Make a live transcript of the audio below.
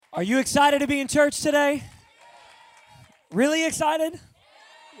Are you excited to be in church today? Really excited?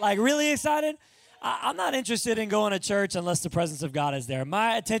 Like really excited? I'm not interested in going to church unless the presence of God is there.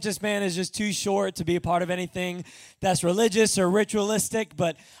 My attention span is just too short to be a part of anything that's religious or ritualistic,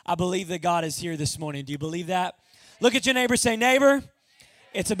 but I believe that God is here this morning. Do you believe that? Look at your neighbor, say, neighbor,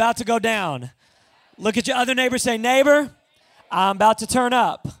 it's about to go down. Look at your other neighbor, say, neighbor, I'm about to turn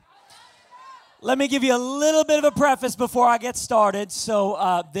up. Let me give you a little bit of a preface before I get started.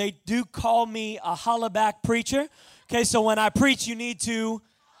 So they do call me a hollaback preacher. Okay, so when I preach, you need to...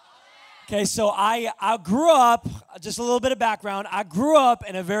 Okay, so I grew up, just a little bit of background, I grew up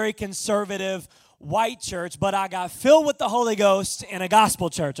in a very conservative white church, but I got filled with the Holy Ghost in a gospel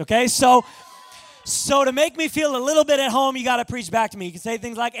church, okay? So to make me feel a little bit at home, you got to preach back to me. You can say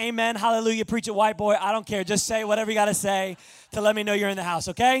things like, amen, hallelujah, preach it, white boy, I don't care. Just say whatever you got to say to let me know you're in the house,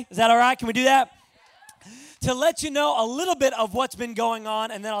 okay? Is that all right? Can we do that? To let you know a little bit of what's been going on,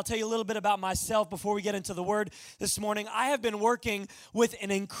 and then I'll tell you a little bit about myself before we get into the Word this morning. I have been working with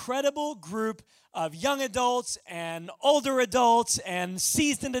an incredible group of young adults and older adults and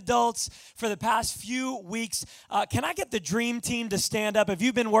seasoned adults for the past few weeks. Can I get the dream team to stand up? If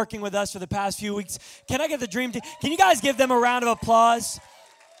you've been working with us for the past few weeks, can I get the dream team? Can you guys give them a round of applause?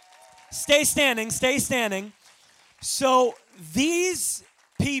 Stay standing, stay standing. So these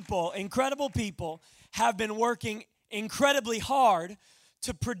people, incredible people, have been working incredibly hard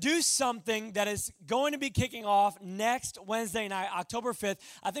to produce something that is going to be kicking off next Wednesday night, October 5th.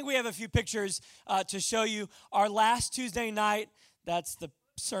 I think we have a few pictures to show you. Our last Tuesday night, that's the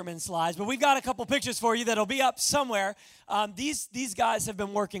sermon slides, but we've got a couple pictures for you that'll be up somewhere. These guys have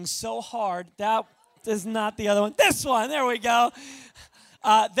been working so hard. That is not the other one. This one, there we go.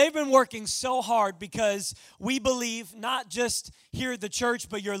 They've been working so hard because we believe, not just here at the church,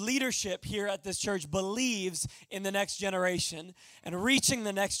 but your leadership here at this church believes in the next generation and reaching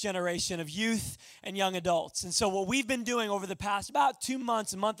the next generation of youth and young adults. And so what we've been doing over the past about 2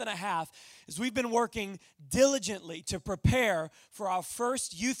 months, a month and a half, is we've been working diligently to prepare for our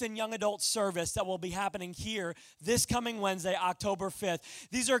first youth and young adult service that will be happening here this coming Wednesday, October 5th.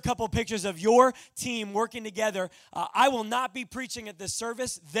 These are a couple pictures of your team working together. I will not be preaching at this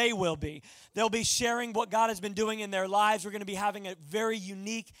service. They will be. They'll be sharing what God has been doing in their lives. We're going to be having a very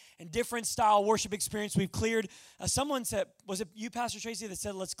unique and different style worship experience. We've cleared, someone said, was it you, Pastor Tracy, that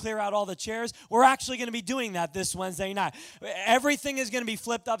said, let's clear out all the chairs? We're actually going to be doing that this Wednesday night. Everything is going to be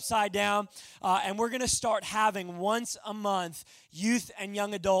flipped upside down, and we're going to start having once a month youth and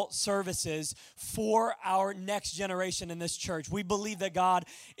young adult services for our next generation in this church. We believe that God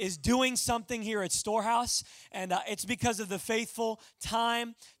is doing something here at Storehouse, and it's because of the faithful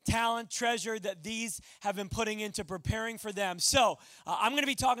time, talent, treasure that these have been putting into preparing for them. So I'm going to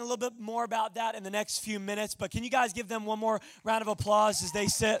be talking a little bit more about that in the next few minutes, but can you guys give them one more round of applause as they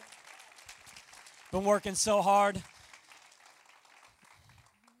sit? Been working so hard.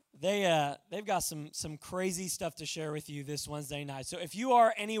 They've got some crazy stuff to share with you this Wednesday night. So if you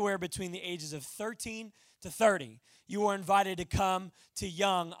are anywhere between the ages of 13 to 30, you are invited to come to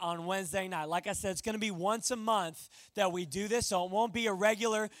Young on Wednesday night. Like I said, it's going to be once a month that we do this, so it won't be a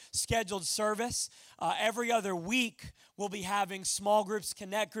regular scheduled service. Every other week, we'll be having small groups,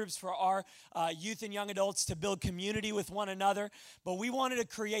 connect groups for our youth and young adults to build community with one another. But we wanted to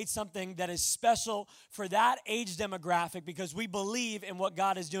create something that is special for that age demographic because we believe in what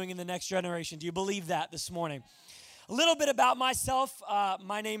God is doing in the next generation. Do you believe that this morning? A little bit about myself.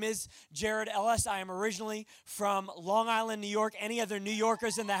 My name is Jared Ellis. I am originally from Long Island, New York. Any other New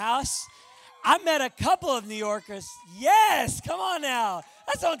Yorkers in the house? I met a couple of New Yorkers. Yes, come on now.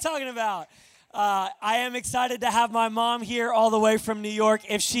 That's what I'm talking about. I am excited to have my mom here all the way from New York.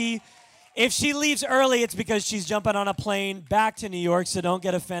 If she leaves early, it's because she's jumping on a plane back to New York, so don't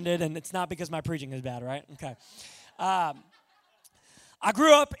get offended. And it's not because my preaching is bad, right? Okay. I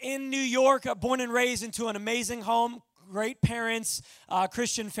grew up in New York, born and raised into an amazing home, great parents,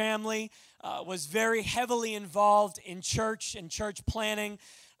 Christian family, was very heavily involved in church and church planning,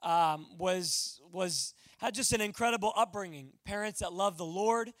 had just an incredible upbringing, parents that love the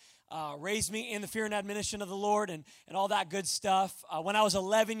Lord, raised me in the fear and admonition of the Lord and all that good stuff. When I was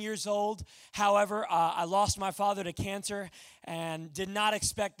 11 years old, however, I lost my father to cancer and did not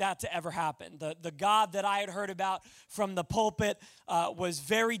expect that to ever happen. The God that I had heard about from the pulpit was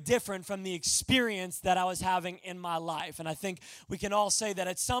very different from the experience that I was having in my life. And I think we can all say that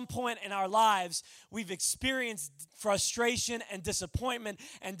at some point in our lives, we've experienced frustration and disappointment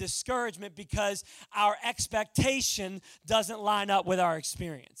and discouragement because our expectation doesn't line up with our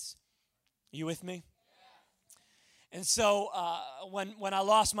experience. You with me? And so when I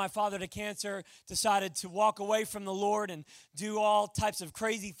lost my father to cancer, decided to walk away from the Lord and do all types of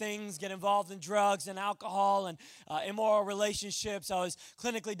crazy things, get involved in drugs and alcohol and immoral relationships. I was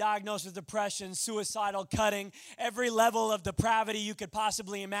clinically diagnosed with depression, suicidal, cutting, every level of depravity you could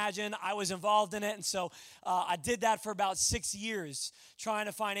possibly imagine. I was involved in it. And so I did that for about 6 years, trying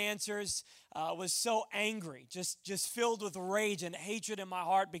to find answers. Was so angry, just filled with rage and hatred in my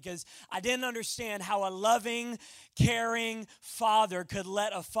heart because I didn't understand how a loving, caring father could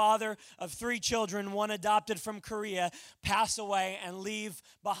let a father of 3 children, one adopted from Korea, pass away and leave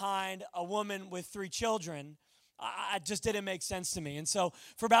behind a woman with 3 children. I just didn't make sense to me. And so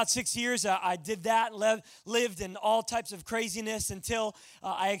for about 6 years, I did that, lived in all types of craziness until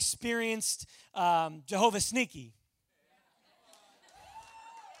I experienced Jehovah Sneaky.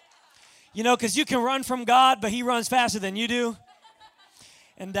 You know, because you can run from God, but he runs faster than you do.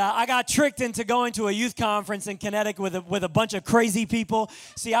 And I got tricked into going to a youth conference in Connecticut with a bunch of crazy people.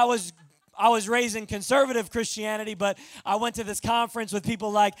 See, I was raised in conservative Christianity, but I went to this conference with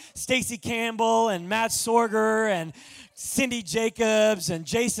people like Stacey Campbell and Matt Sorger and Cindy Jacobs and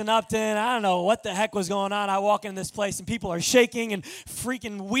Jason Upton. I don't know what the heck was going on. I walk in this place and people are shaking and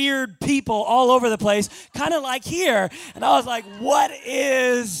freaking weird people all over the place, kind of like here. And I was like, what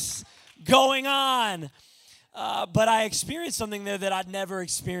is going on? But I experienced something there that I'd never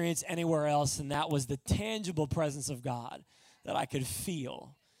experienced anywhere else, and that was the tangible presence of God that I could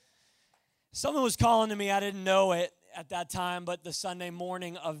feel. Something was calling to me. I didn't know it at that time, but the Sunday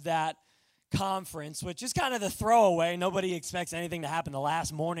morning of that conference, which is kind of the throwaway. Nobody expects anything to happen the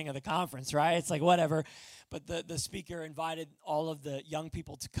last morning of the conference, right? It's like whatever. But the speaker invited all of the young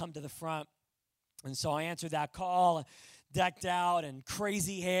people to come to the front, and so I answered that call, decked out and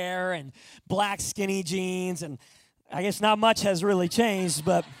crazy hair and black skinny jeans, and I guess not much has really changed,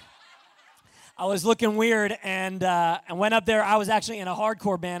 but I was looking weird and went up there. I was actually in a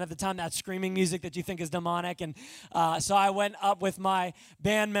hardcore band at the time, that screaming music that you think is demonic, and so I went up with my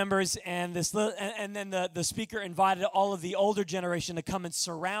band members, and then the speaker invited all of the older generation to come and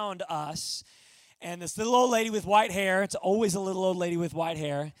surround us. And this little old lady with white hair, it's always a little old lady with white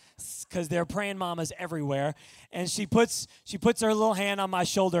hair because they're praying mamas everywhere. And she puts her little hand on my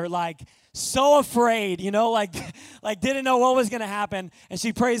shoulder like so afraid, like didn't know what was going to happen. And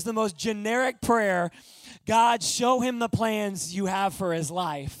she prays the most generic prayer, God, show him the plans you have for his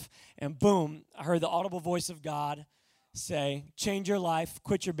life. And boom, I heard the audible voice of God say, change your life,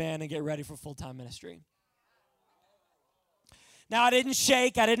 quit your band, and get ready for full-time ministry. Now, I didn't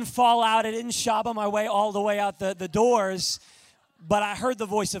shake, I didn't fall out, I didn't shaba my way all the way out the doors, but I heard the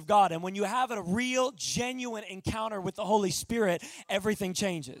voice of God. And when you have a real, genuine encounter with the Holy Spirit, everything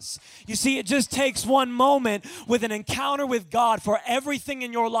changes. You see, it just takes one moment with an encounter with God for everything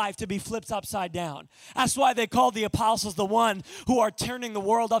in your life to be flipped upside down. That's why they called the apostles the one who are turning the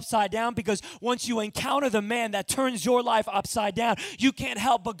world upside down, because once you encounter the man that turns your life upside down, you can't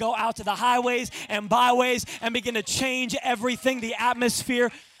help but go out to the highways and byways and begin to change everything, the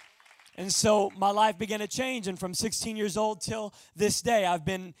atmosphere. And so my life began to change, and from 16 years old till this day, I've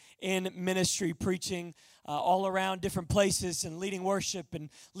been in ministry, preaching all around different places and leading worship and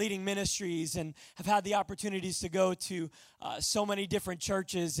leading ministries, and have had the opportunities to go to so many different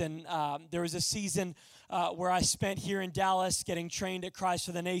churches. And there was a season where I spent here in Dallas getting trained at Christ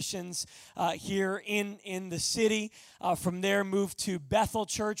for the Nations here in the city. From there, moved to Bethel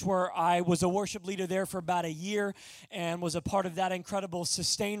Church, where I was a worship leader there for about a year and was a part of that incredible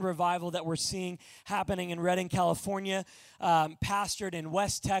sustained revival that we're seeing happening in Redding, California. Pastored in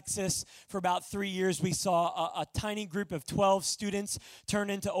West Texas for about 3 years. We saw a tiny group of 12 students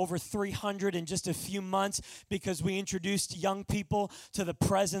turn into over 300 in just a few months because we introduced young people to the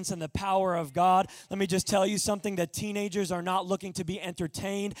presence and the power of God. Let me just tell you something, that teenagers are not looking to be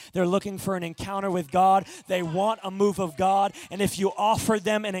entertained. They're looking for an encounter with God. They want a move of God, and if you offer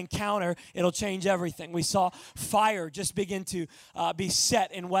them an encounter, it'll change everything. We saw fire just begin to be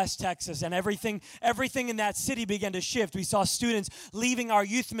set in West Texas, and everything in that city began to shift. We saw students leaving our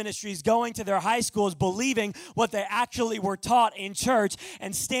youth ministries, going to their high schools, believing what they actually were taught in church,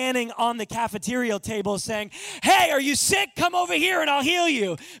 and standing on the cafeteria table saying, hey, are you sick? Come over here and I'll heal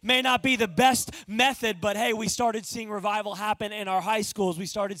you. May not be the best method, but hey, we started seeing revival happen in our high schools. We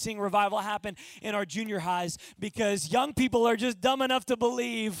started seeing revival happen in our junior highs, because young people are just dumb enough to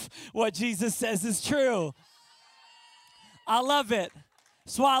believe what Jesus says is true. I love it.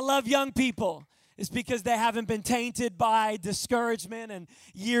 That's why I love young people. It's because they haven't been tainted by discouragement and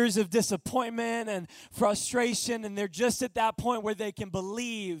years of disappointment and frustration, and they're just at that point where they can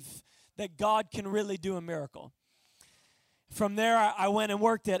believe that God can really do a miracle. From there, I went and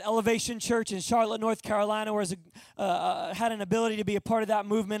worked at Elevation Church in Charlotte, North Carolina, where I had an ability to be a part of that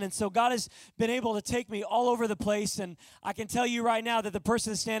movement. And so God has been able to take me all over the place. And I can tell you right now that the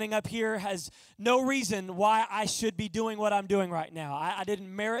person standing up here has no reason why I should be doing what I'm doing right now. I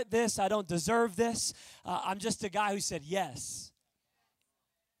didn't merit this. I don't deserve this. I'm just a guy who said yes.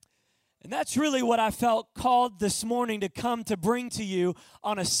 And that's really what I felt called this morning to come to bring to you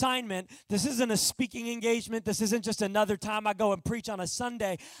on assignment. This isn't a speaking engagement. This isn't just another time I go and preach on a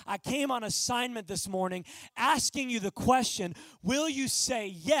Sunday. I came on assignment this morning asking you the question, will you say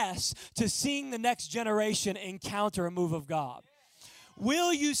yes to seeing the next generation encounter a move of God?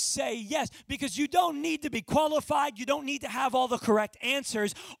 Will you say yes? Because you don't need to be qualified. You don't need to have all the correct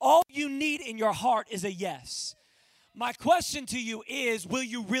answers. All you need in your heart is a yes. My question to you is, will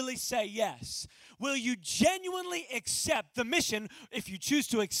you really say yes? Will you genuinely accept the mission, if you choose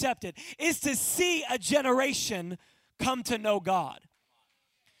to accept it, is to see a generation come to know God?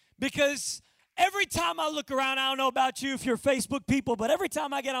 Because every time I look around, I don't know about you if you're Facebook people, but every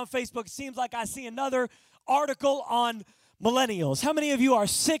time I get on Facebook, it seems like I see another article on millennials. How many of you are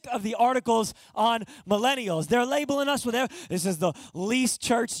sick of the articles on millennials? They're labeling us with, this is the least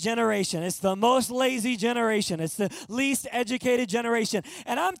church generation. It's the most lazy generation. It's the least educated generation.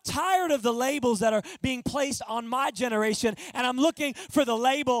 And I'm tired of the labels that are being placed on my generation, and I'm looking for the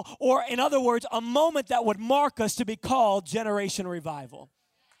label, or in other words, a moment that would mark us to be called Generation Revival.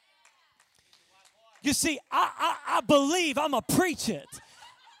 You see, I believe, I'm going to preach it.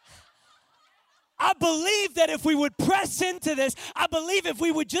 I believe that if we would press into this, I believe if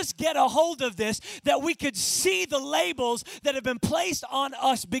we would just get a hold of this, that we could see the labels that have been placed on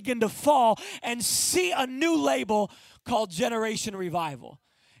us begin to fall and see a new label called Generation Revival.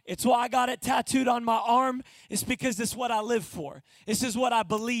 It's why I got it tattooed on my arm. It's because this is what I live for. This is what I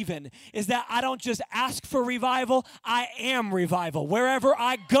believe in, is that I don't just ask for revival, I am revival. Wherever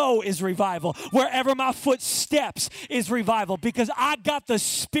I go is revival. Wherever my foot steps is revival, because I got the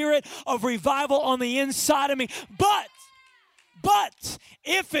spirit of revival on the inside of me. But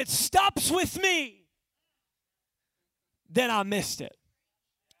if it stops with me, then I missed it.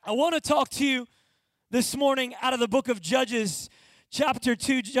 I want to talk to you this morning out of the book of Judges, chapter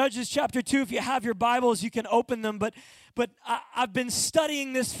 2, Judges chapter 2. If you have your Bibles, you can open them. But I've been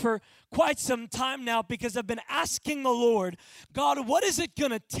studying this for quite some time now because I've been asking the Lord, God, what is it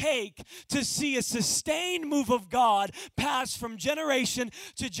going to take to see a sustained move of God pass from generation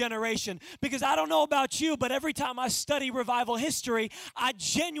to generation? Because I don't know about you, but every time I study revival history, I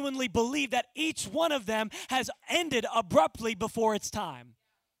genuinely believe that each one of them has ended abruptly before its time.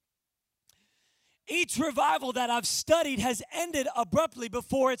 Each revival that I've studied has ended abruptly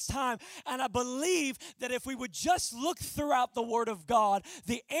before its time. And I believe that if we would just look throughout the Word of God,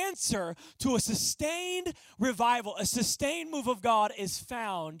 the answer to a sustained revival, a sustained move of God, is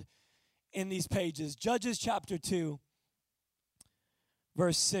found in these pages. Judges chapter 2,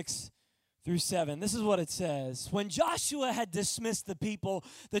 verse 6 through 7. This is what it says. When Joshua had dismissed the people,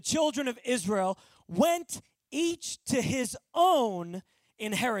 the children of Israel went each to his own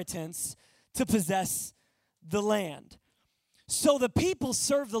inheritance to possess the land. So the people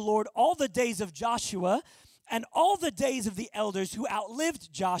served the Lord all the days of Joshua and all the days of the elders who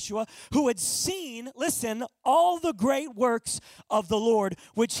outlived Joshua, who had seen, listen, all the great works of the Lord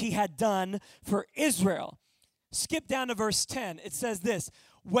which he had done for Israel. Skip down to verse 10. It says this,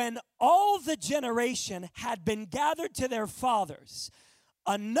 when all the generation had been gathered to their fathers,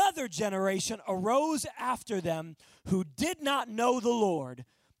 another generation arose after them who did not know the Lord,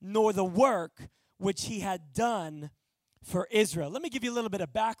 nor the work which he had done for Israel. Let me give you a little bit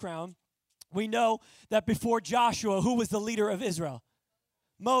of background. We know that before Joshua, who was the leader of Israel?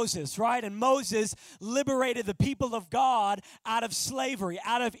 Moses, right? And Moses liberated the people of God out of slavery,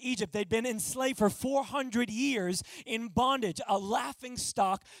 out of Egypt. They'd been enslaved for 400 years in bondage, a laughing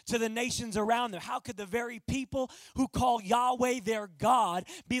stock to the nations around them. How could the very people who call Yahweh their God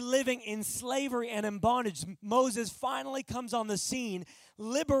be living in slavery and in bondage? Moses finally comes on the scene,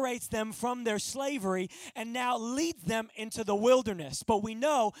 liberates them from their slavery, and now leads them into the wilderness. But we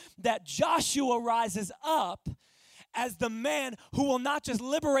know that Joshua rises up as the man who will not just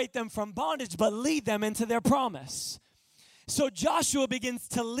liberate them from bondage, but lead them into their promise. So Joshua begins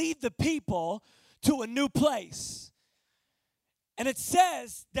to lead the people to a new place. And it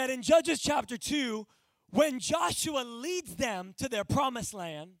says that in Judges chapter 2, when Joshua leads them to their promised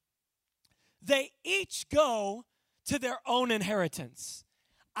land, they each go to their own inheritance.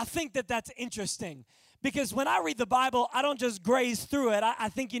 I think that that's interesting Because when I read the Bible, I don't just graze through it. I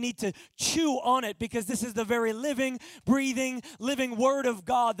think you need to chew on it because this is the very living, breathing, living Word of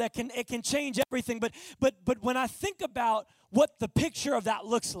God that can change everything. But when I think about what the picture of that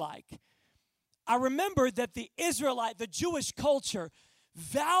looks like, I remember that the Jewish culture,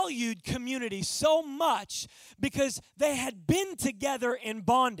 valued community so much because they had been together in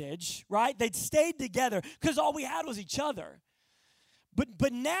bondage, right? They'd stayed together because all we had was each other.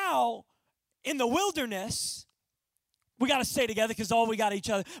 But now, in the wilderness, we got to stay together because all we got each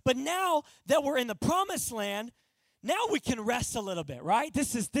other. But now that we're in the promised land, now we can rest a little bit, right?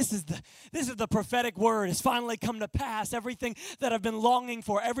 This is the prophetic word. It's finally come to pass. Everything that I've been longing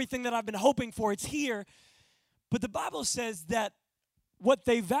for, everything that I've been hoping for, it's here. But the Bible says that what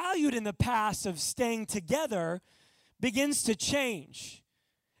they valued in the past of staying together begins to change.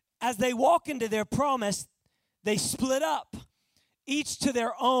 As they walk into their promise, they split up, each to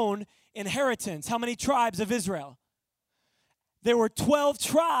their own inheritance. How many tribes of Israel? There were 12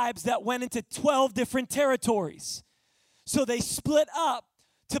 tribes that went into 12 different territories. So they split up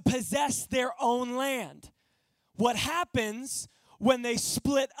to possess their own land. What happens when they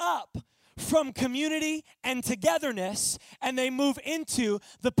split up from community and togetherness and they move into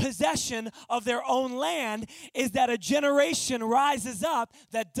the possession of their own land is that a generation rises up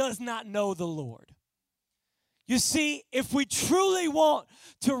that does not know the Lord. You see, if we truly want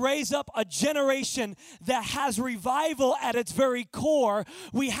to raise up a generation that has revival at its very core,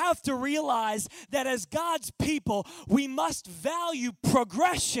 we have to realize that as God's people, we must value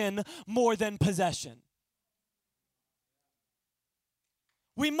progression more than possession.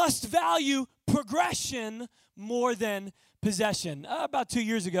 We must value progression more than possession. About 2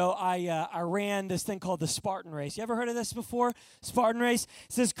 years ago, I ran this thing called the Spartan Race. You ever heard of this before? Spartan Race.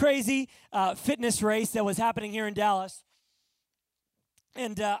 It's this crazy fitness race that was happening here in Dallas.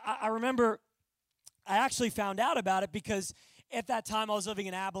 And I remember I actually found out about it because at that time I was living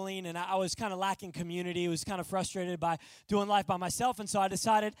in Abilene and I was kind of lacking community. I was kind of frustrated by doing life by myself. And so I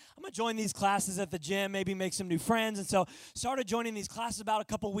decided I'm going to join these classes at the gym, maybe make some new friends. And so started joining these classes. About a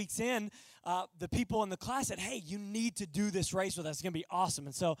couple weeks in, the people in the class said, hey, you need to do this race with us. It's going to be awesome.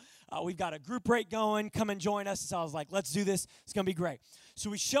 And so we've got a group rate going. Come and join us. And so I was like, let's do this. It's going to be great. So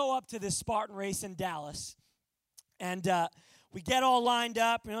we show up to this Spartan race in Dallas. And we get all lined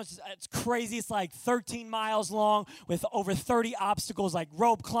up. You know, it's crazy. It's like 13 miles long with over 30 obstacles like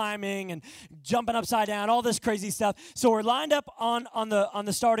rope climbing and jumping upside down, all this crazy stuff. So we're lined up on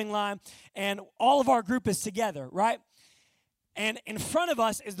the starting line, and all of our group is together, right? And in front of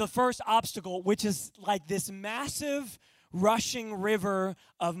us is the first obstacle, which is like this massive rushing river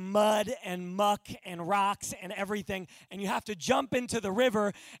of mud and muck and rocks and everything. And you have to jump into the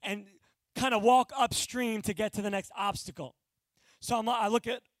river and kind of walk upstream to get to the next obstacle. So I look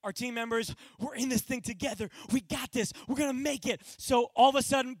at our team members. We're in this thing together. We got this. We're going to make it. So all of a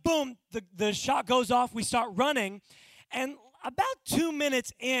sudden, boom, the shot goes off. We start running. And about 2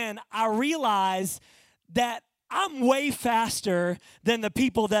 minutes in, I realize that I'm way faster than the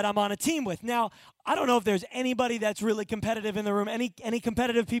people that I'm on a team with. Now, I don't know if there's anybody that's really competitive in the room. Any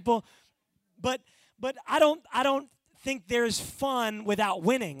competitive people? But I don't think there's fun without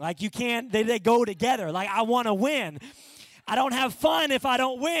winning. Like you can't, they go together. Like I want to win. I don't have fun if I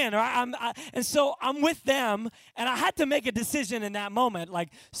don't win. And so I'm with them, and I had to make a decision in that moment. Like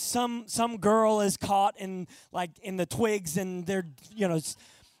some girl is caught in the twigs, and they're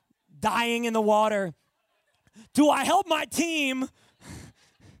dying in the water. Do I help my team,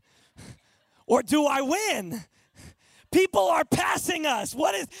 or do I win? People are passing us.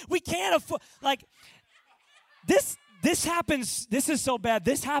 We can't afford this happens. This is so bad.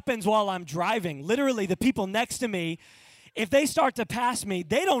 This happens while I'm driving. Literally, the people next to me, if they start to pass me,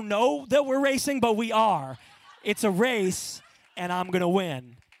 they don't know that we're racing, but we are. It's a race, and I'm going to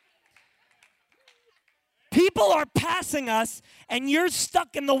win. People are passing us, and you're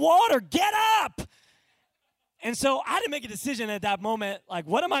stuck in the water. Get up! And so I had to make a decision at that moment, like,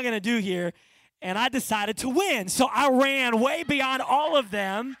 what am I going to do here? And I decided to win. So I ran way beyond all of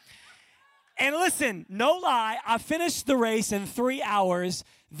them. And listen, no lie, I finished the race in 3 hours.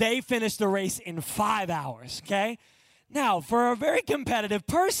 They finished the race in 5 hours, okay? Now, for a very competitive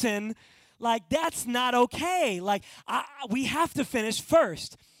person, that's not okay. We have to finish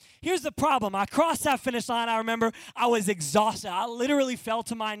first. Here's the problem. I crossed that finish line. I remember I was exhausted. I literally fell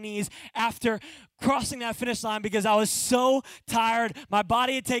to my knees after crossing that finish line because I was so tired. My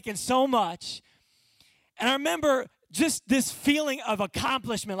body had taken so much. And I remember just this feeling of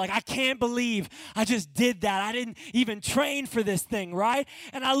accomplishment. I can't believe I just did that. I didn't even train for this thing, right?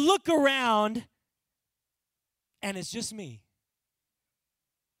 And I look around, and it's just me.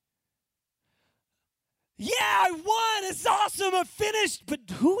 Yeah, I won. It's awesome. I finished. But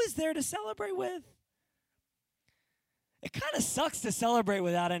who is there to celebrate with? It kind of sucks to celebrate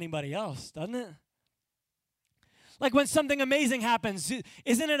without anybody else, doesn't it? Like when something amazing happens,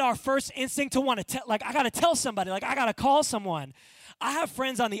 isn't it our first instinct to want to tell, like, I got to tell somebody, like, I got to call someone. I have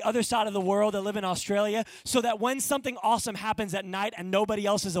friends on the other side of the world that live in Australia, so that when something awesome happens at night and nobody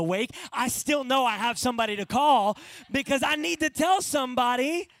else is awake, I still know I have somebody to call because I need to tell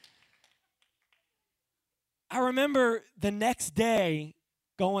somebody. I remember the next day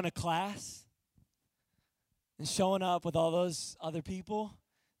going to class and showing up with all those other people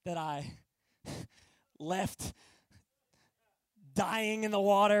that I left dying in the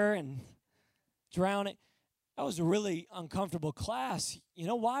water and drowning. That was a really uncomfortable class. You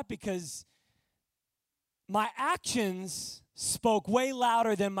know why? Because my actions spoke way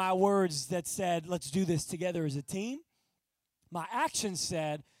louder than my words that said, let's do this together as a team. My actions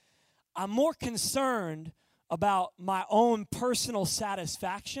said, I'm more concerned about my own personal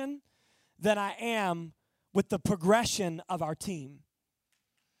satisfaction than I am with the progression of our team.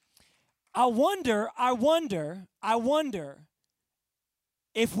 I wonder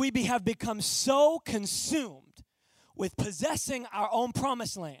if we have become so consumed with possessing our own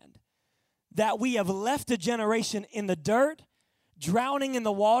promised land that we have left a generation in the dirt, drowning in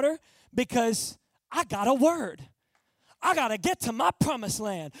the water, because I got a word. I got to get to my promised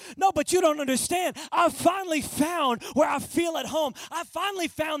land. No, but you don't understand. I finally found where I feel at home. I finally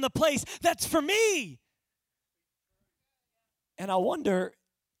found the place that's for me. And I wonder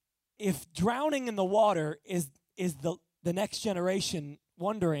if drowning in the water is the next generation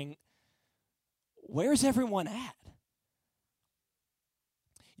wondering, where's everyone at?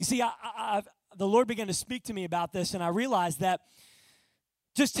 You see, the Lord began to speak to me about this, and I realized that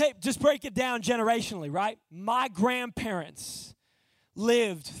just break it down generationally, right? My grandparents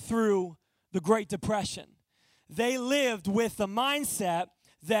lived through the Great Depression. They lived with the mindset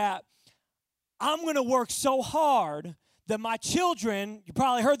that I'm going to work so hard that my children, you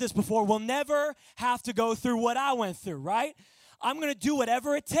probably heard this before, will never have to go through what I went through, right? I'm going to do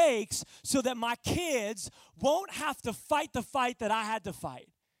whatever it takes so that my kids won't have to fight the fight that I had to fight.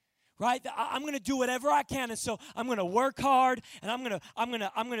 Right? I'm going to do whatever I can, and so I'm going to work hard, and I'm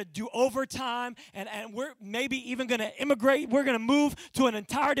going to do overtime, and we're maybe even going to immigrate. We're going to move to an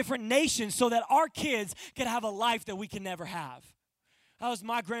entire different nation so that our kids can have a life that we can never have. That was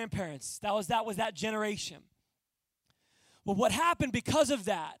my grandparents. That was that generation. Well, what happened because of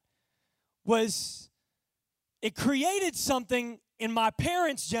that was it created something in my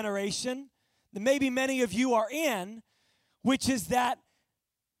parents' generation that maybe many of you are in, which is that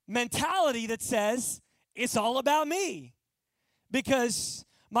mentality that says it's all about me, because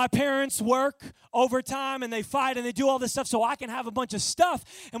my parents work overtime and they fight and they do all this stuff so I can have a bunch of stuff.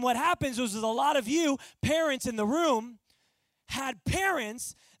 And what happens was a lot of you parents in the room had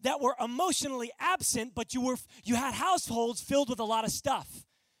parents that were emotionally absent, but you had households filled with a lot of stuff.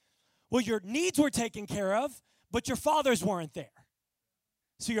 Well, your needs were taken care of, but your fathers weren't there.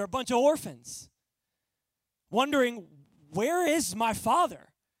 So you're a bunch of orphans wondering, where is my father?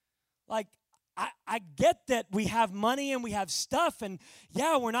 Like, I get that we have money and we have stuff, and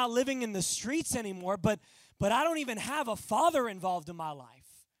yeah, we're not living in the streets anymore, but I don't even have a father involved in my life.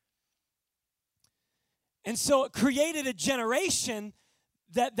 And so it created a generation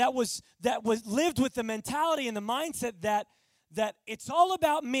that was lived with the mentality and the mindset that it's all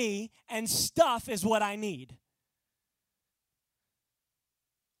about me and stuff is what I need.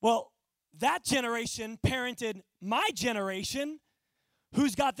 Well, that generation parented my generation,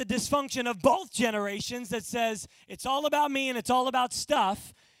 who's got the dysfunction of both generations that says it's all about me and it's all about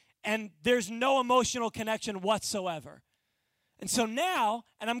stuff, and there's no emotional connection whatsoever. And so now,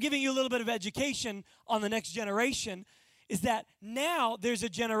 and I'm giving you a little bit of education on the next generation, is that now there's a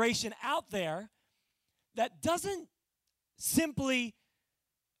generation out there that doesn't simply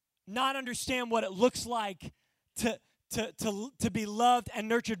not understand what it looks like to be loved and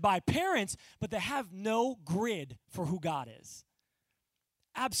nurtured by parents, but they have no grid for who God is.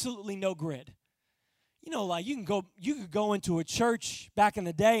 Absolutely no grid. You know, like you could go into a church back in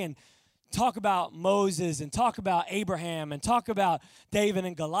the day and talk about Moses and talk about Abraham and talk about David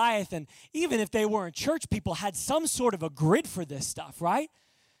and Goliath, and even if they weren't church people, had some sort of a grid for this stuff, right?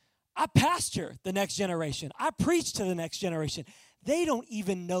 I pastor the next generation. I preach to the next generation. They don't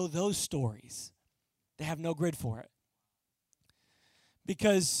even know those stories. They have no grid for it.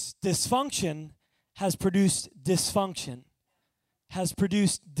 Because dysfunction has produced dysfunction. Has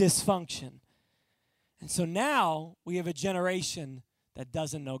produced dysfunction. And so now we have a generation that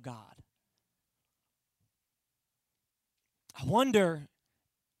doesn't know God. I wonder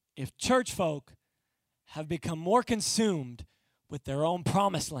if church folk have become more consumed with their own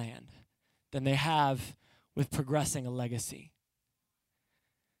promised land than they have with progressing a legacy.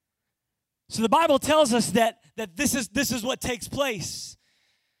 So the Bible tells us that this is what takes place.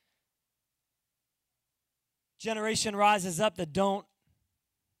 Generation rises up that don't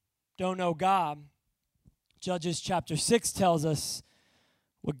know God. Judges chapter 6 tells us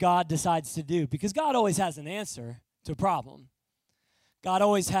what God decides to do, because God always has an answer to a problem. God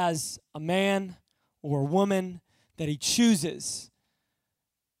always has a man or a woman that he chooses.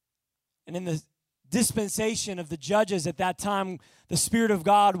 And in the dispensation of the judges at that time, the Spirit of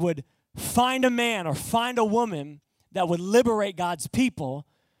God would find a man or find a woman that would liberate God's people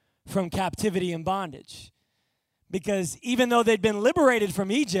from captivity and bondage. Because even though they'd been liberated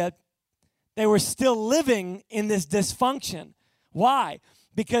from Egypt, they were still living in this dysfunction. Why?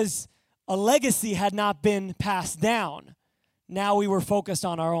 Because a legacy had not been passed down. Now we were focused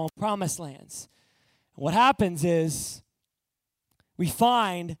on our own promised lands. What happens is we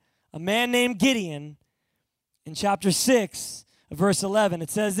find a man named Gideon in chapter 6, verse 11. It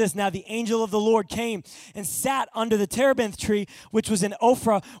says this: "Now the angel of the Lord came and sat under the terebinth tree, which was in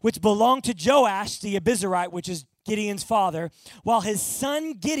Ophrah, which belonged to Joash the Abiezrite," which is Gideon's father, "while his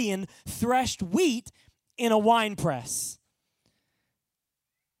son Gideon threshed wheat in a winepress."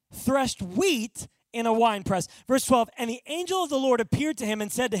 Threshed wheat in a winepress. Verse 12, "And the angel of the Lord appeared to him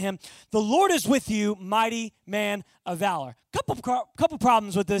and said to him, 'The Lord is with you, mighty man of valor.'" Couple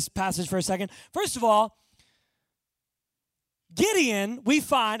problems with this passage for a second. First of all, Gideon, we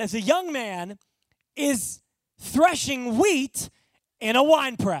find as a young man, is threshing wheat in a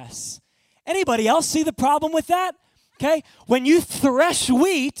winepress. Anybody else see the problem with that? Okay, when you thresh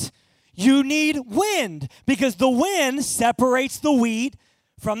wheat, you need wind, because the wind separates the wheat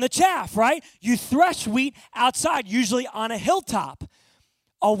from the chaff, right? You thresh wheat outside, usually on a hilltop.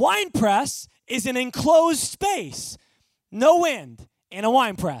 A wine press is an enclosed space. No wind in a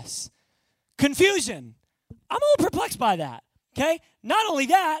wine press. Confusion. I'm a little perplexed by that, okay? Not only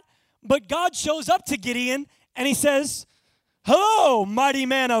that, but God shows up to Gideon and he says, "Hello, mighty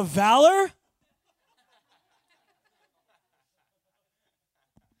man of valor."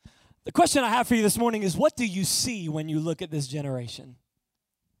 The question I have for you this morning is, what do you see when you look at this generation?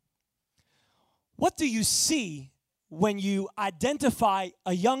 What do you see when you identify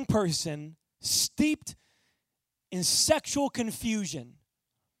a young person steeped in sexual confusion?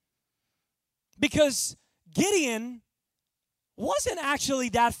 Because Gideon wasn't actually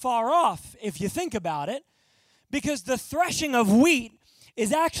that far off, if you think about it, because the threshing of wheat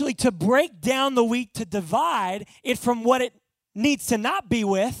is actually to break down the wheat, to divide it from what it needs to not be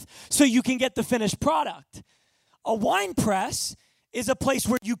with, so you can get the finished product. A wine press is a place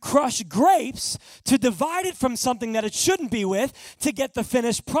where you crush grapes to divide it from something that it shouldn't be with to get the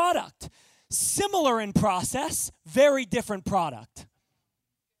finished product. Similar in process, very different product.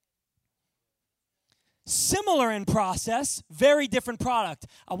 Similar in process, very different product.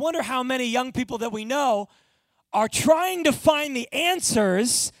 I wonder how many young people that we know are trying to find the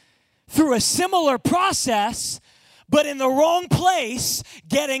answers through a similar process, but in the wrong place,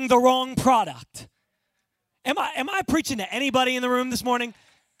 getting the wrong product. Am I preaching to anybody in the room this morning?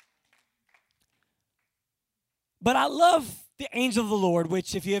 But I love the angel of the Lord,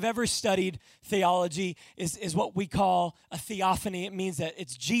 which, if you have ever studied theology, is what we call a theophany. It means that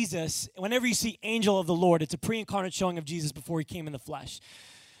it's Jesus. Whenever you see angel of the Lord, it's a pre-incarnate showing of Jesus before he came in the flesh.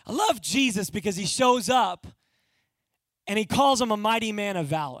 I love Jesus because he shows up and he calls him a mighty man of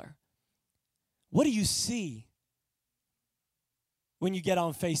valor. What do you see when you get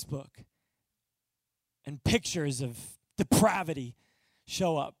on Facebook and pictures of depravity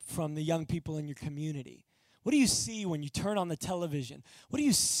show up from the young people in your community? What do you see when you turn on the television? What do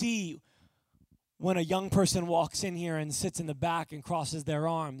you see when a young person walks in here and sits in the back and crosses their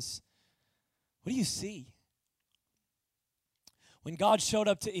arms? What do you see? When God showed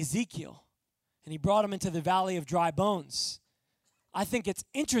up to Ezekiel and he brought him into the valley of dry bones, I think it's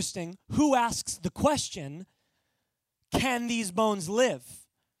interesting who asks the question, can these bones live?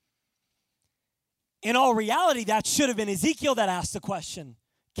 In all reality, that should have been Ezekiel that asked the question,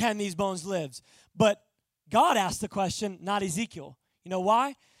 can these bones live? But God asked the question, not Ezekiel. You know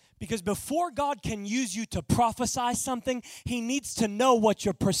why? Because before God can use you to prophesy something, he needs to know what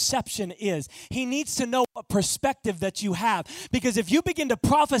your perception is. He needs to know what perspective that you have. Because if you begin to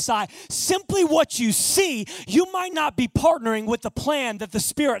prophesy simply what you see, you might not be partnering with the plan that the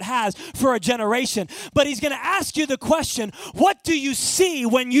Spirit has for a generation. But he's going to ask you the question, what do you see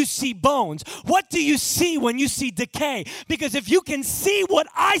when you see bones? What do you see when you see decay? Because if you can see what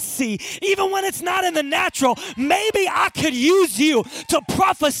I see, even when it's not in the natural, maybe I could use you to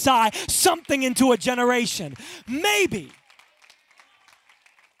prophesy something into a generation. Maybe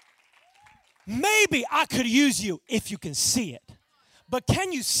I could use you if you can see it. But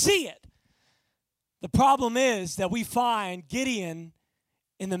can you see it? The problem is that we find Gideon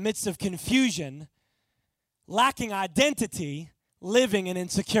in the midst of confusion, lacking identity, living in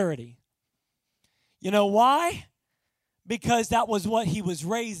insecurity. You know why? Because that was what he was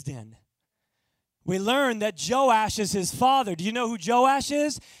raised in. We learned that Joash is his father. Do you know who Joash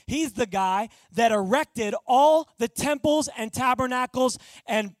is? He's the guy that erected all the temples and tabernacles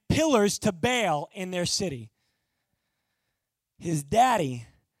and pillars to Baal in their city. His daddy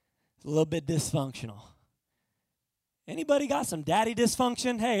is a little bit dysfunctional. Anybody got some daddy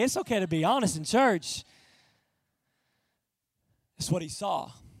dysfunction? Hey, it's okay to be honest in church. That's what he saw.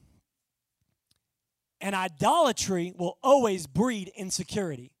 And idolatry will always breed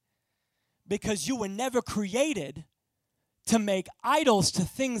insecurity because you were never created to make idols to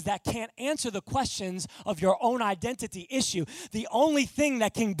things that can't answer the questions of your own identity issue. The only thing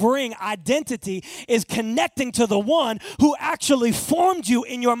that can bring identity is connecting to the one who actually formed you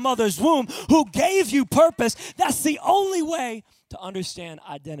in your mother's womb, who gave you purpose. That's the only way to understand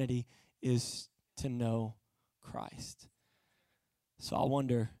identity is to know Christ. So I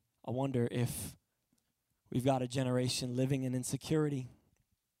wonder if we've got a generation living in insecurity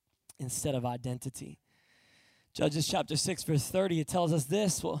instead of identity. Judges chapter 6, verse 30, it tells us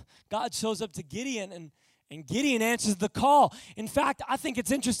this. Well, God shows up to Gideon, and Gideon answers the call. In fact, I think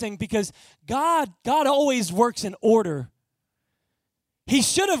it's interesting because God always works in order. He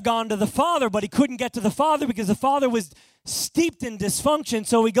should have gone to the father, but he couldn't get to the father because the father was steeped in dysfunction.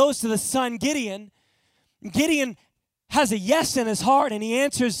 So he goes to the son, Gideon. Gideon has a yes in his heart, and he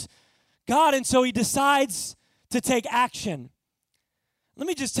answers God, and so he decides to take action. Let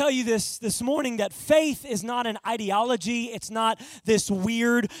me just tell you this morning that faith is not an ideology. It's not this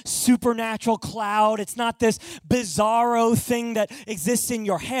weird supernatural cloud. It's not this bizarro thing that exists in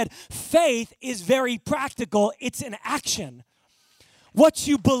your head. Faith is very practical. It's an action. What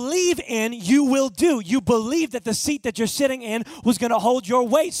you believe in, you will do. You believe that the seat that you're sitting in was going to hold your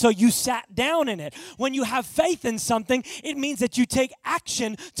weight, so you sat down in it. When you have faith in something, it means that you take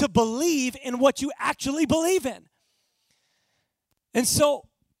action to believe in what you actually believe in. And so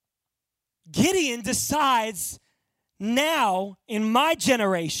Gideon decides, now in my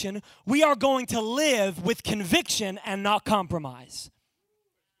generation, we are going to live with conviction and not compromise.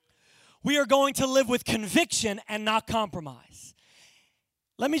 We are going to live with conviction and not compromise.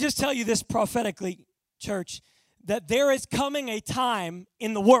 Let me just tell you this prophetically, church, that there is coming a time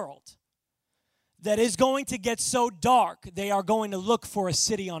in the world that is going to get so dark, they are going to look for a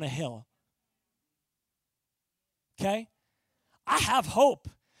city on a hill. Okay? I have hope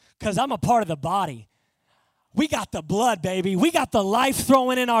because I'm a part of the body. We got the blood, baby. We got the life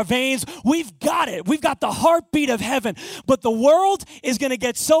throwing in our veins. We've got it. We've got the heartbeat of heaven. But the world is going to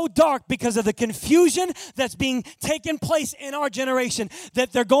get so dark because of the confusion that's being taken place in our generation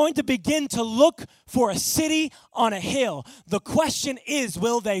that they're going to begin to look for a city on a hill. The question is,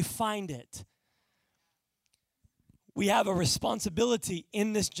 will they find it? We have a responsibility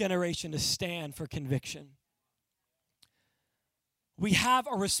in this generation to stand for conviction. We have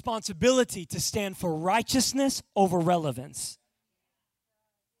a responsibility to stand for righteousness over relevance.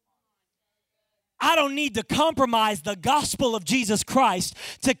 I don't need to compromise the gospel of Jesus Christ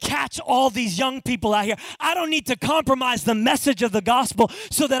to catch all these young people out here. I don't need to compromise the message of the gospel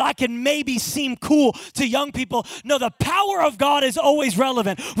so that I can maybe seem cool to young people. No, the power of God is always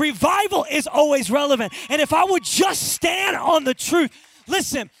relevant. Revival is always relevant. And if I would just stand on the truth,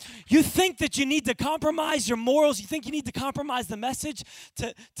 listen, you think that you need to compromise your morals, you think you need to compromise the message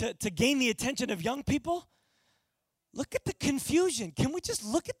to gain the attention of young people? Look at the confusion. Can we just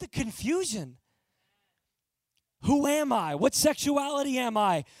look at the confusion? Who am I? What sexuality am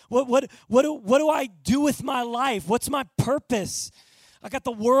I? What do I do with my life? What's my purpose? I got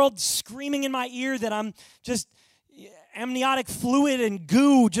the world screaming in my ear that I'm just amniotic fluid and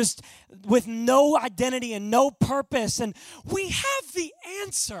goo, just with no identity and no purpose. And we have the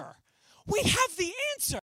answer. We have the answer.